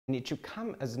It should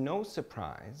come as no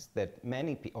surprise that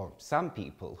some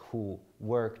people who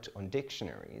worked on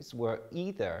dictionaries were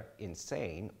either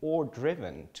insane or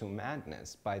driven to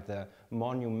madness by the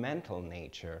monumental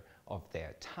nature of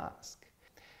their task.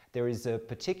 There is a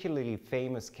particularly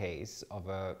famous case of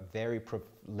a very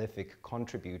prolific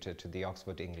contributor to the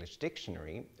Oxford English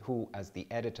Dictionary, who, as the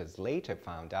editors later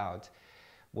found out,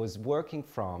 was working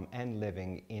from and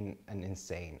living in an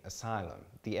insane asylum.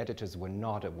 The editors were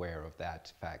not aware of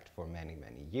that fact for many,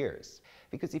 many years.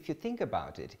 Because if you think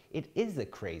about it, it is a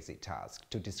crazy task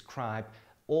to describe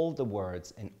all the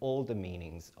words and all the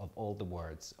meanings of all the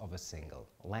words of a single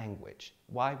language.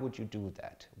 Why would you do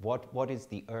that? What is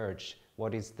the urge?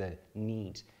 What is the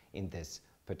need in this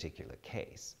particular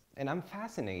case? And I'm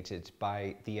fascinated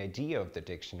by the idea of the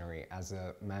dictionary as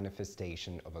a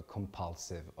manifestation of a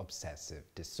compulsive obsessive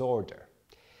disorder.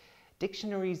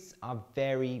 Dictionaries are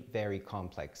very, very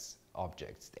complex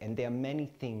objects, and there are many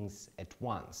things at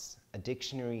once. A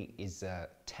dictionary is a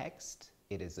text,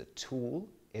 it is a tool,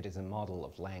 it is a model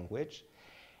of language,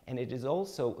 and it is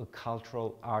also a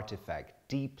cultural artifact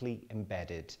deeply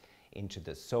embedded into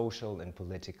the social and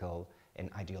political and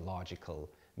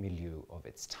ideological milieu of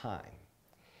its time.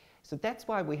 So that's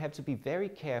why we have to be very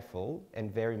careful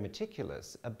and very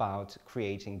meticulous about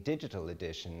creating digital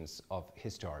editions of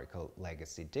historical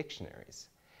legacy dictionaries.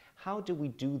 How do we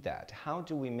do that? How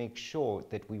do we make sure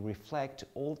that we reflect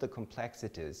all the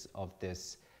complexities of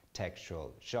this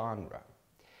textual genre?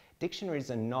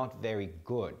 Dictionaries are not very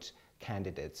good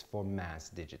candidates for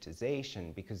mass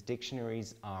digitization because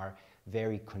dictionaries are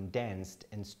very condensed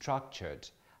and structured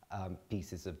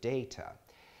pieces of data.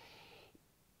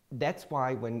 That's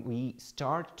why when we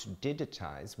start to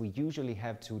digitize, we usually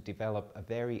have to develop a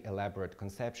very elaborate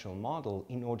conceptual model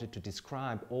in order to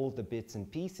describe all the bits and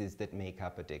pieces that make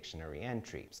up a dictionary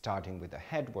entry, starting with a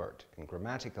head word and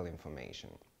grammatical information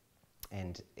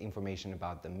and information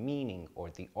about the meaning or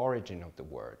the origin of the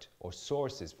word or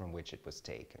sources from which it was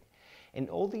taken. And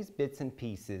all these bits and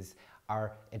pieces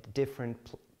are at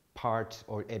different parts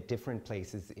or at different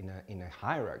places in a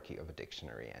hierarchy of a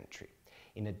dictionary entry.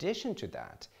 In addition to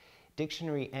that,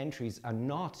 dictionary entries are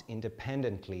not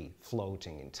independently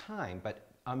floating in time, but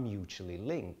are mutually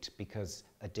linked because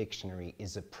a dictionary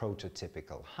is a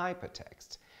prototypical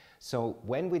hypertext. So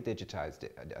when we digitize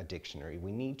a dictionary,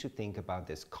 we need to think about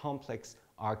this complex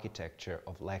architecture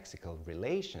of lexical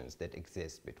relations that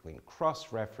exist between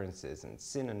cross-references and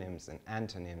synonyms and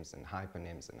antonyms and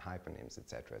hyponyms,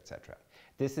 etc., etc.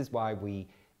 This is why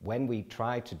when we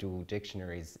try to do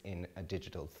dictionaries in a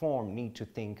digital form, need to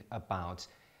think about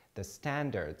the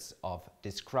standards of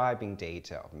describing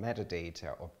data, of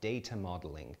metadata, of data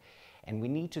modeling. And we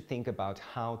need to think about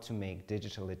how to make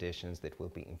digital editions that will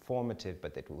be informative,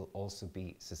 but that will also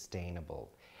be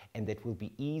sustainable, and that will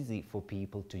be easy for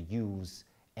people to use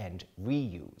and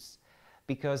reuse.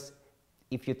 Because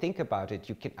if you think about it,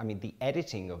 the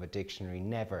editing of a dictionary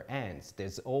never ends.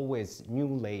 There's always new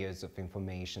layers of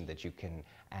information that you can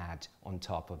add on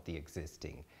top of the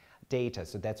existing data.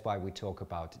 So that's why we talk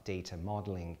about data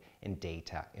modeling and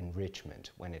data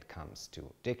enrichment when it comes to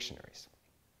dictionaries.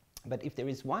 But if there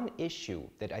is one issue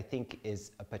that I think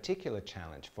is a particular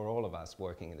challenge for all of us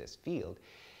working in this field,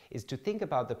 is to think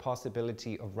about the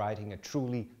possibility of writing a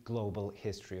truly global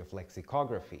history of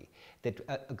lexicography. That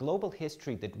a global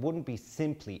history that wouldn't be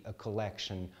simply a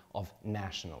collection of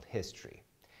national history.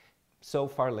 So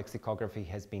far, lexicography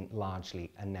has been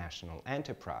largely a national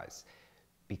enterprise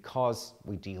because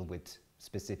we deal with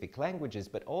specific languages,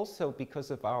 but also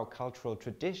because of our cultural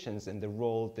traditions and the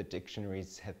role that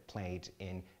dictionaries have played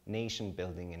in nation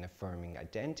building and affirming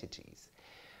identities.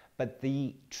 But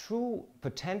the true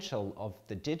potential of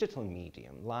the digital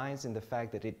medium lies in the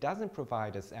fact that it doesn't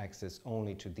provide us access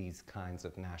only to these kinds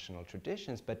of national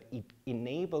traditions, but it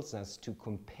enables us to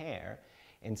compare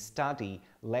and study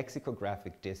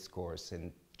lexicographic discourse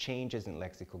and changes in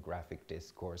lexicographic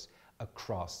discourse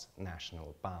across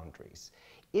national boundaries.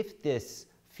 If this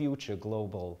future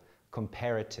global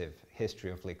comparative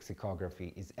history of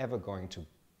lexicography is ever going to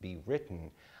be written,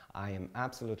 I am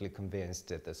absolutely convinced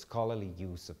that the scholarly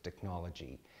use of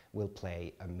technology will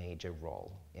play a major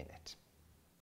role in it.